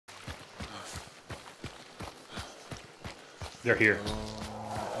They're here.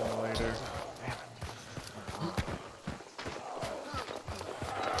 Later.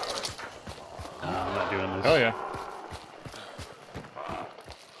 I'm not doing this. Oh yeah.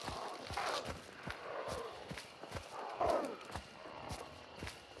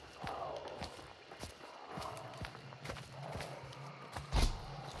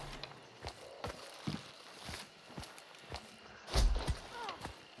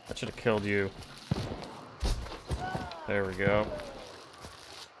 That should have killed you. There we go.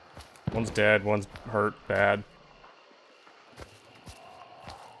 One's dead, one's hurt bad.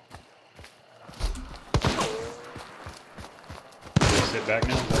 Sit back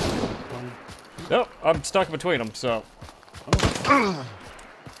now. Nope, I'm stuck between them, so.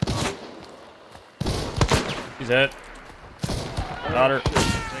 He's dead. Got her.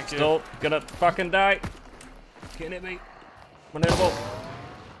 Still gonna fucking die. Can't hit me. I'm unhittable.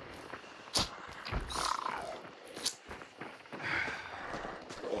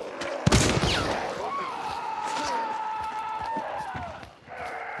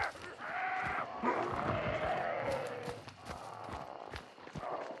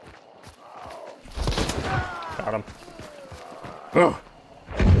 Got him. Ugh.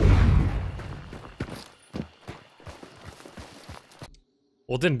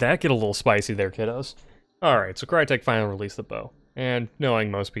 Well, didn't that get a little spicy there, kiddos? Alright, so Crytek finally released the bow. And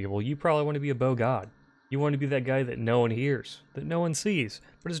knowing most people, you probably want to be a bow god. You want to be that guy that no one hears, that no one sees,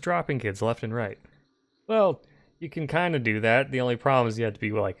 but is dropping kids left and right. Well, you can kind of do that. The only problem is you have to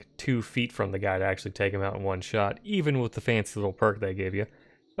be like 2 feet from the guy to actually take him out in one shot, even with the fancy little perk they give you.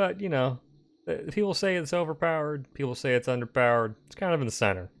 But, you know, people say it's overpowered, people say it's underpowered. It's kind of in the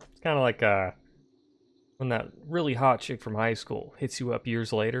center. It's kind of like when that really hot chick from high school hits you up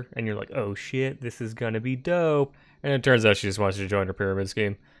years later, and you're like, oh shit, this is gonna be dope. And it turns out she just wants you to join her pyramid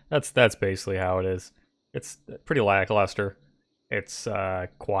scheme. That's basically how it is. It's pretty lackluster. It's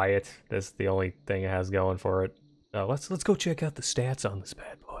quiet. That's the only thing it has going for it. Let's go check out the stats on this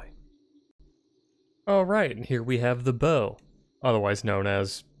bad boy. Alright, and here we have the bow, otherwise known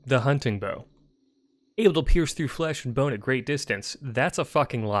as the hunting bow. Able to pierce through flesh and bone at great distance. That's a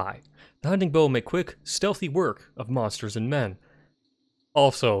fucking lie. The hunting bow will make quick, stealthy work of monsters and men.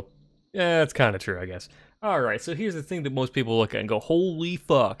 Also, yeah, it's kind of true, I guess. Alright, so here's the thing that most people look at and go, holy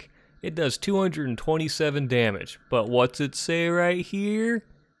fuck. It does 227 damage. But what's it say right here?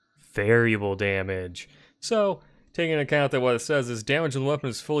 Variable damage. So, taking into account that what it says is damage when the weapon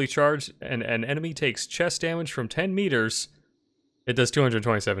is fully charged and an enemy takes chest damage from 10 meters, it does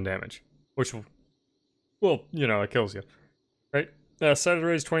 227 damage. Which, well, you know, it kills you. Right? Sighted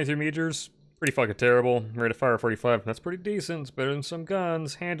range 23 meters, pretty fucking terrible. Rate of fire 45, that's pretty decent. It's better than some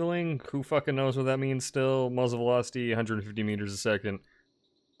guns. Handling, who fucking knows what that means still. Muzzle velocity, 150 meters a second.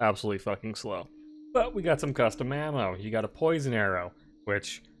 Absolutely fucking slow. But we got some custom ammo. You got a poison arrow,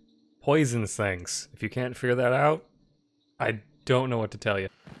 which poisons things. If you can't figure that out, I don't know what to tell you.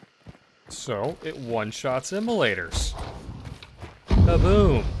 So, it one-shots immolators.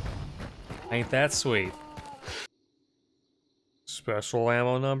 Kaboom! Ain't that sweet? Special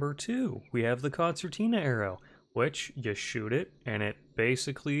ammo number 2. We have the concertina arrow, which you shoot it, and it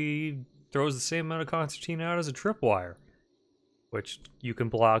basically throws the same amount of concertina out as a tripwire. Which you can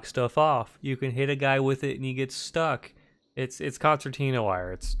block stuff off. You can hit a guy with it and he gets stuck. It's concertina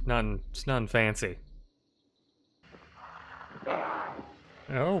wire. It's nothing fancy.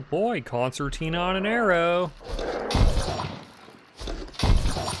 Oh boy, concertina on an arrow.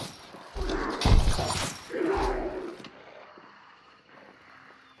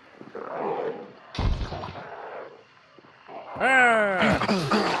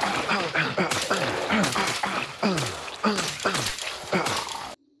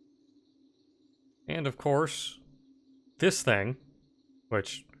 And of course, this thing,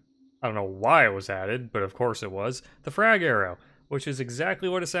 which I don't know why it was added, but of course it was, the frag arrow, which is exactly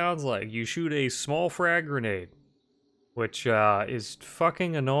what it sounds like. You shoot a small frag grenade, which is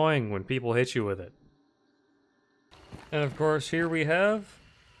fucking annoying when people hit you with it. And of course, here we have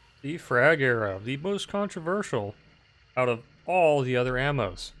the frag arrow, the most controversial out of all the other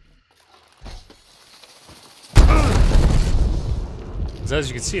ammos. As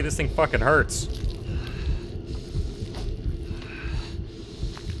you can see, this thing fucking hurts.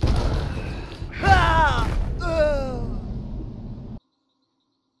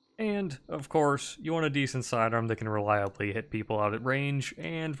 And, of course, you want a decent sidearm that can reliably hit people out at range,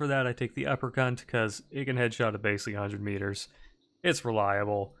 and for that I take the uppercut, because it can headshot at basically 100 meters. It's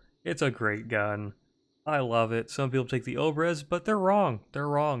reliable. It's a great gun. I love it. Some people take the Obrez, but they're wrong. They're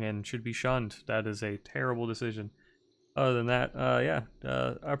wrong and should be shunned. That is a terrible decision. Other than that, yeah,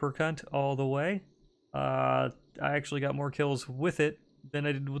 uppercut all the way. I actually got more kills with it than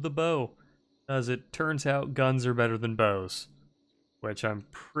I did with the bow. As it turns out, guns are better than bows. Which I'm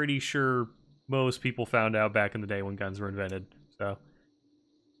pretty sure most people found out back in the day when guns were invented. So,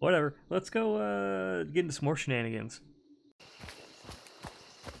 whatever. Let's go get into some more shenanigans.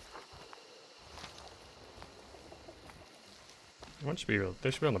 They should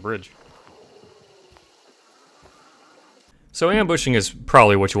be on the bridge. So ambushing is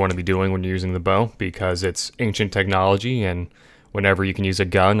probably what you want to be doing when you're using the bow, because it's ancient technology, and whenever you can use a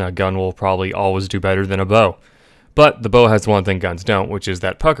gun will probably always do better than a bow. But the bow has one thing guns don't, which is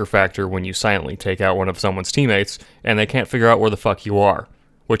that pucker factor when you silently take out one of someone's teammates, and they can't figure out where the fuck you are.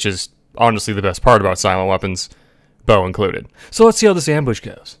 Which is honestly the best part about silent weapons, bow included. So let's see how this ambush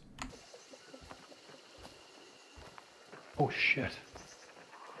goes. Oh shit.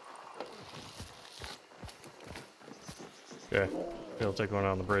 Okay, he'll take one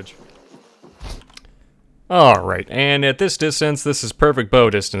on the bridge. Alright, and at this distance, this is perfect bow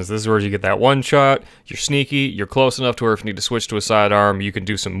distance. This is where you get that one shot, you're sneaky, you're close enough to where if you need to switch to a sidearm, you can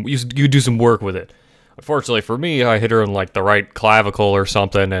do some work with it. Unfortunately for me, I hit her in like the right clavicle or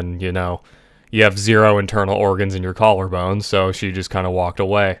something, and you know, you have 0 internal organs in your collarbone, so she just kind of walked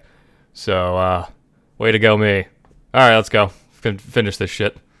away. So, way to go me. Alright, let's go. Finish this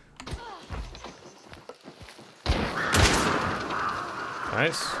shit.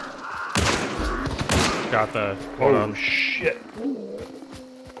 Nice. Got the one on. Shit.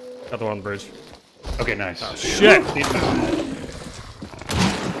 Got the one on the bridge. Okay, nice. Oh, shit!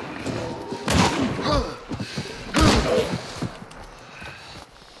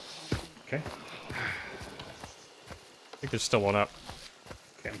 Okay. I think there's still one up.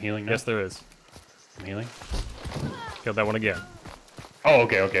 Okay, I'm healing now. Yes, there is. I'm healing. Killed that one again. Oh,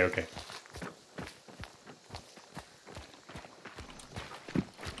 okay, okay, okay.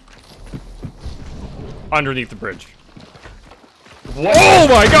 Underneath the bridge. What? Oh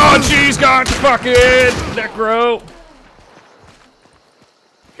my god, she's got fucking necro!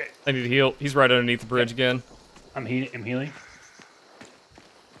 Okay. I need to heal. He's right underneath the bridge again. I'm healing.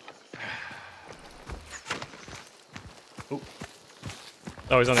 Oh.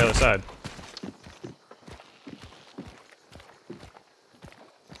 Oh, he's on the other side.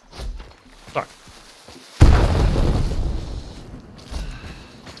 Fuck.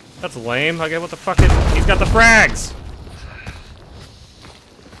 That's lame. Okay, what the fuck is... He's got the frags!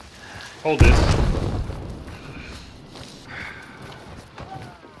 Hold this.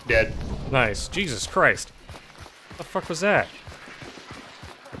 Dead. Nice. Jesus Christ. What the fuck was that?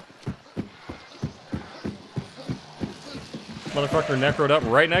 Motherfucker necroed up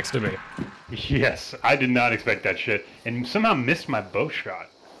right next to me. Yes, I did not expect that shit, and somehow missed my bow shot.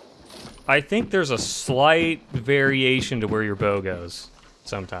 I think there's a slight variation to where your bow goes.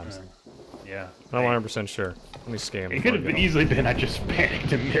 Sometimes. Yeah. Not 100% sure. Let me scan. It could have easily been I just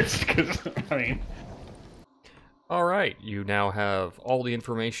panicked and missed, because, I mean... Alright, you now have all the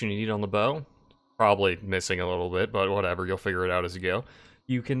information you need on the bow. Probably missing a little bit, but whatever, you'll figure it out as you go.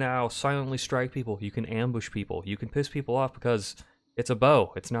 You can now silently strike people, you can ambush people, you can piss people off because it's a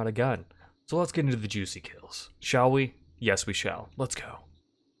bow, it's not a gun. So let's get into the juicy kills. Shall we? Yes, we shall. Let's go.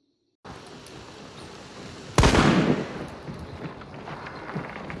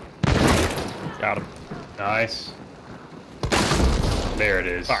 Got him. Nice. There it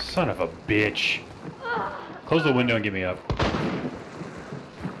is. Fuck. Son of a bitch. Close the window and get me up. I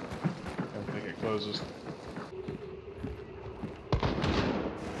don't think it closes.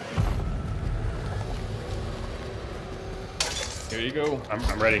 Here you go. I'm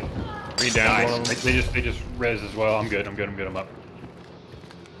ready. Read down one of Nice. them. They just res as well. I'm good. I'm up.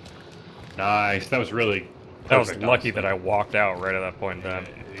 Nice. That was really That was perfect, lucky honestly. that I walked out right at that point in time.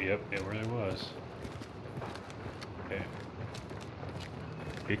 Yep, it really was. Okay.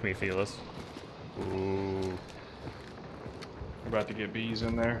 Peek me, Felis. Ooh. We're about to get bees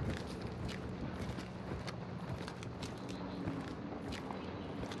in there.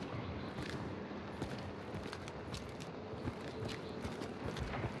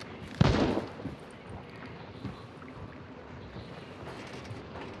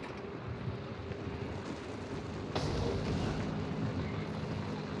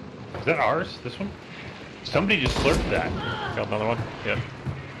 Is that ours? This one? Somebody just slurped that. Got another one? Yep.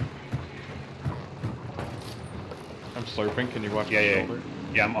 I'm slurping. Can you watch Yeah, my yeah. shoulder?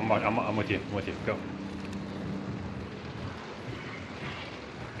 Yeah, I'm with you. I'm with you. Go.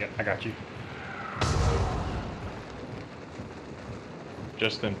 Yep, I got you.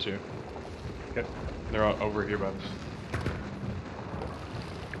 Just them two. Good. They're all over here by this.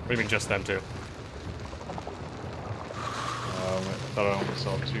 What do you mean just them two? I thought I only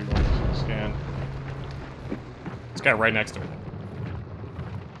saw two on the scan. This guy right next to me.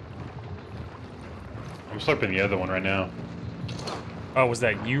 I'm slurping the other one right now. Oh, was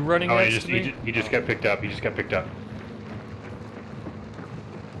that you running Oh, next to me? he just got picked up. He just got picked up.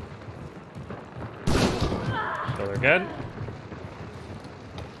 So they're good.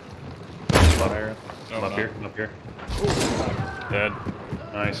 Fire. Oh, I'm up no. here. I'm up here. Dead.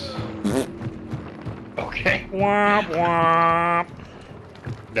 Nice. Okay. Womp womp.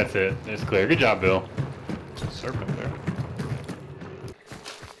 That's it. It's clear. Good job, Bill. Serpent there.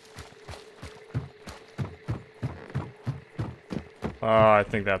 Oh, I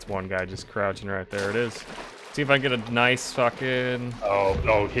think that's one guy just crouching right there. It is. See if I can get a nice fucking.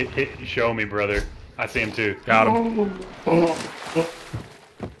 Oh, hit, show me, brother. I see him too. Got him.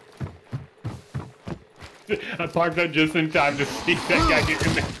 I parked up just in time to see that guy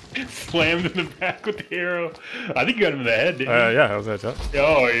get slammed in the back with the arrow. I think you got him in the head, didn't you? Yeah, that was that shot.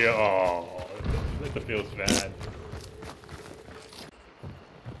 Oh, yeah. Oh, that feels bad.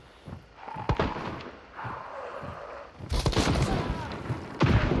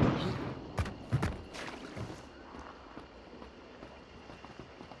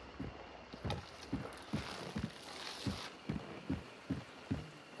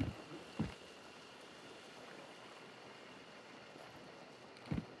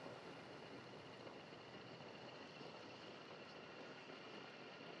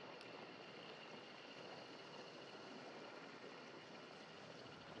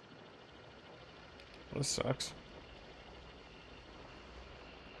 This sucks.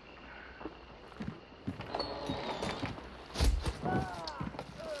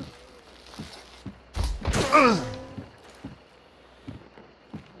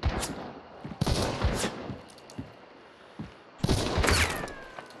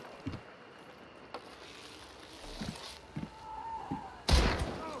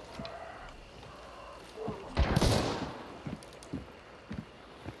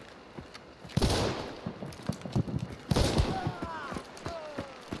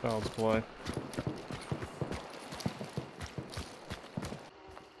 Child's play.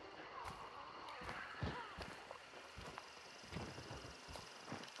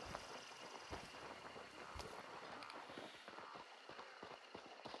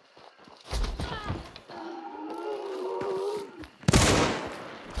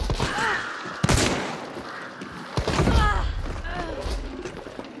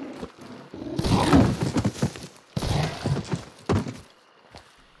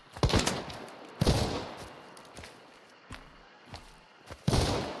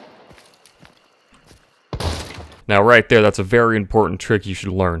 Now right there, that's a very important trick you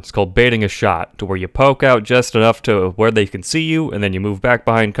should learn. It's called baiting a shot, to where you poke out just enough to where they can see you, and then you move back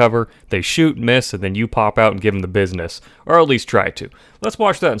behind cover, they shoot, miss, and then you pop out and give them the business. Or at least try to. Let's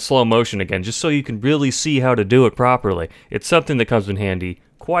watch that in slow motion again, just so you can really see how to do it properly. It's something that comes in handy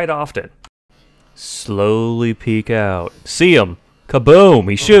quite often. Slowly peek out. See him. Kaboom!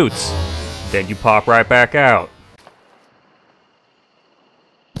 He shoots. Then you pop right back out.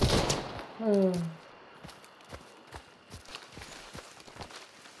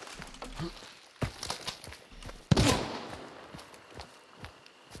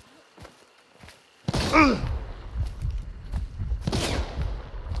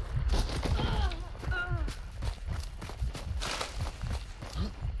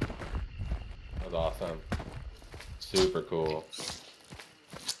 That was awesome. Super cool.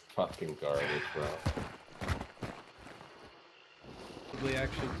 Fucking garbage, bro. Probably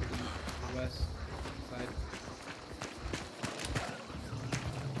actually to the west side.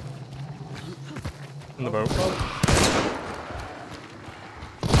 In the boat.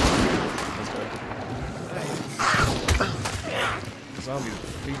 Zombies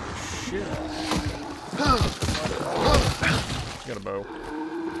beat the shit out. Got a bow.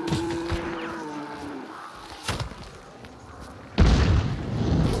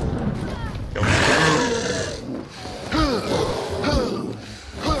 Still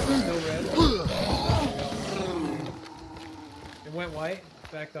red. It went white,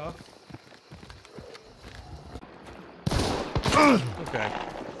 backed off. Okay.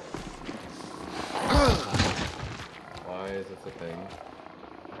 Why is this a thing?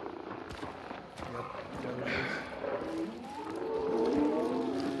 Yep, got what it is.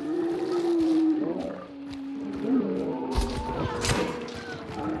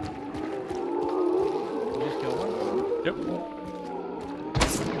 Did you just kill one? Yep.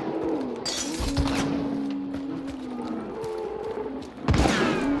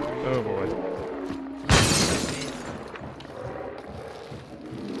 Oh boy.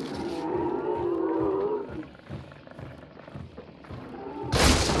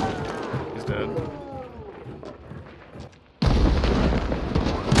 He's dead.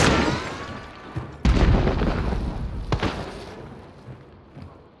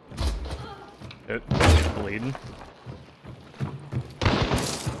 bleeding.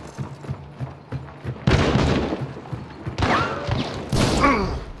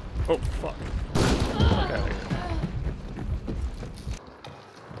 Oh, fuck. Fuck out of here.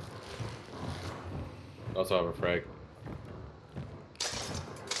 Also have a frag.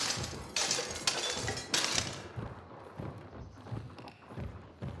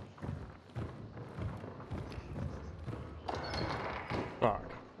 Fuck.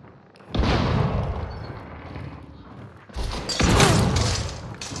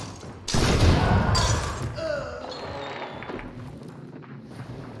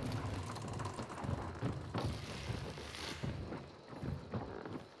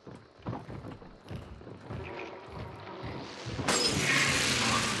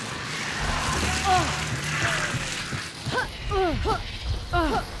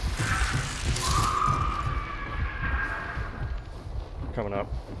 Coming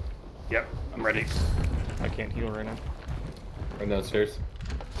up. Yep, I'm ready. I can't heal right now. Right downstairs.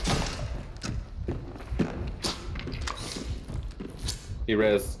 He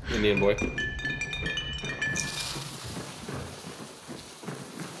res Indian boy.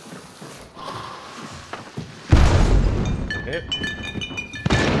 Hit.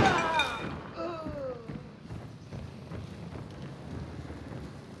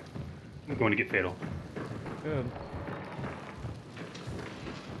 I'm going to get fatal. Good.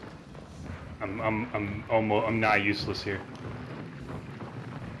 I'm nigh useless here.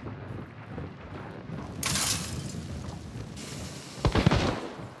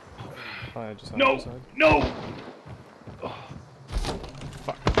 I just No! No!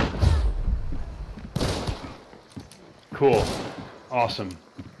 Fuck. Cool. Awesome.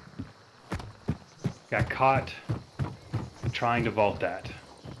 Got caught trying to vault that.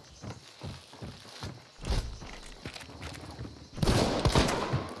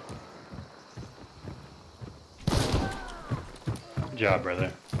 Good job,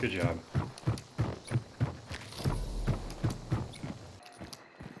 brother. Good job.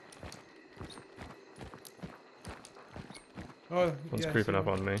 Oh, One's yeah, creeping so up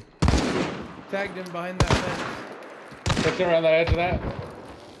on me. Tagged him behind that fence. Pushing around that edge of that.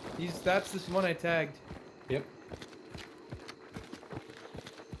 That's this one I tagged. Yep.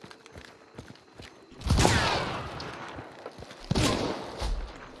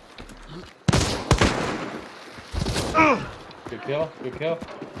 Good kill. Good kill.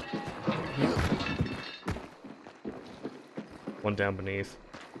 One down beneath.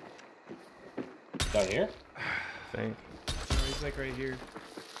 Down here. I think. Oh, he's like right here.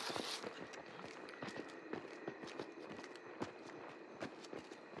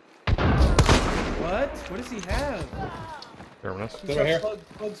 What? What does he have? Terminus. He's Over here. got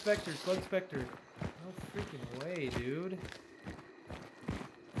Slug Spectre, Slug Spectre. No freaking way, dude.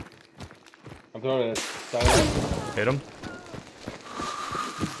 I'm throwing it. Silent. Hit him.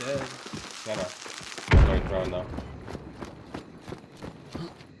 He's dead. No, no. Sorry, throwing though.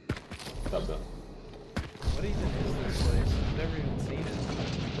 Stop though. What even is this place? I've never even seen it.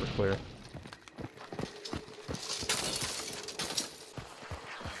 We're clear.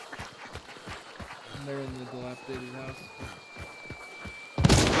 And they're in the dilapidated house.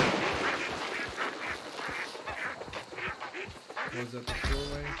 Was that the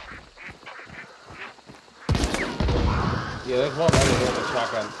doorway? Yeah, there's one right here with a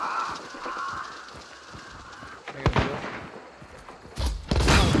shotgun. I got a heal.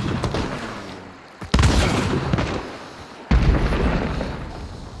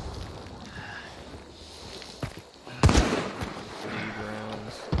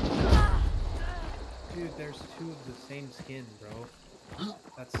 Dude, there's two of the same skin, bro.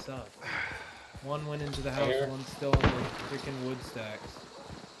 That sucks. One went into the house, Here. one's still on the freaking wood stacks.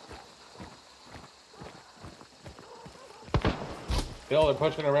 Bill, they're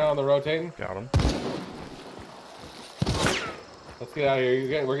pushing around, they're rotating. Got him. Let's get out of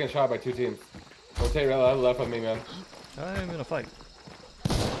here. We're getting shot by two teams. Rotate right left of me, man. I'm in a fight.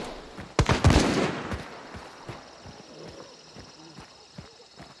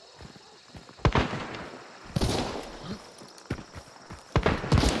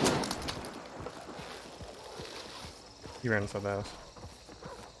 He ran inside the house.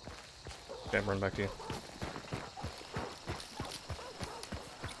 Damn, run back to you.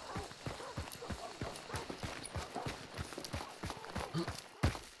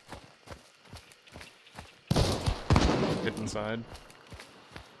 Get inside.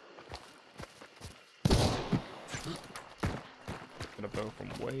 Gonna bow from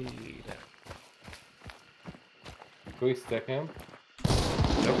way down. Can we stick him?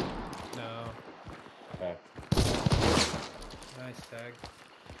 Nope. No. Okay. Nice tag.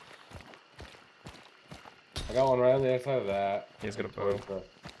 I got one right on the other side of that. He's got a bow.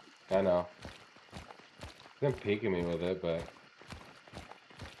 I know. He's been peeking me with it, but.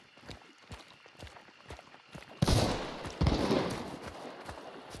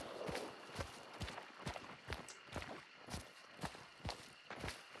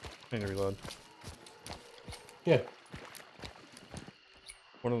 I need to reload. Yeah.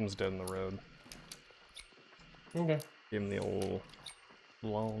 One of them's dead in the road. Okay. Give him the old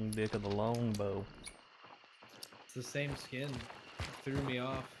long dick of the longbow. It's the same skin. It threw me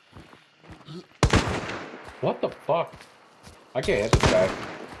off. What the fuck? I can't hit this guy.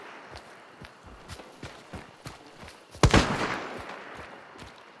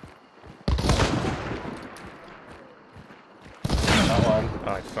 That one.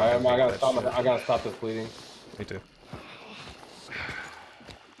 Oh, I gotta stop this bleeding. Me too.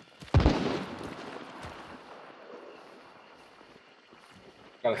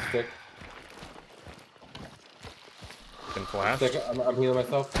 Got a stick. Can flash. Stick. I'm healing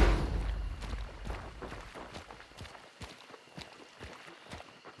myself.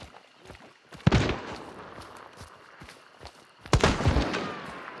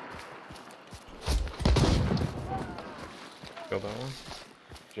 Kill that one.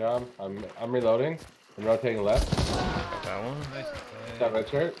 Job. I'm reloading. I'm rotating left. Got that one. Nice That play. red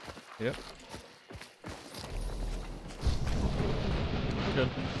shirt. Yep. Good.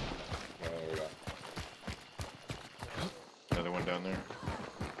 There we go. Another one down there.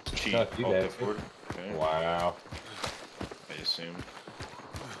 Cheat. No, see Alt that. F4. Okay. Wow. I assume.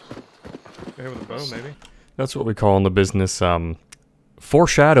 Okay, with a bow, maybe. That's what we call in the business,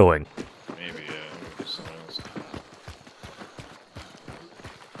 foreshadowing. Maybe, yeah. Maybe there's someone else.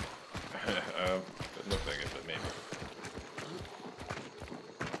 Doesn't look like it, but maybe.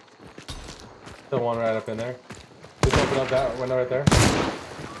 Still one right up in there. Just open up that window right there.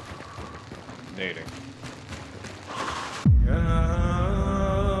 Nading.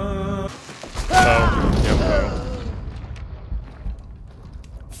 Oh, yep.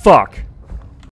 Fuck.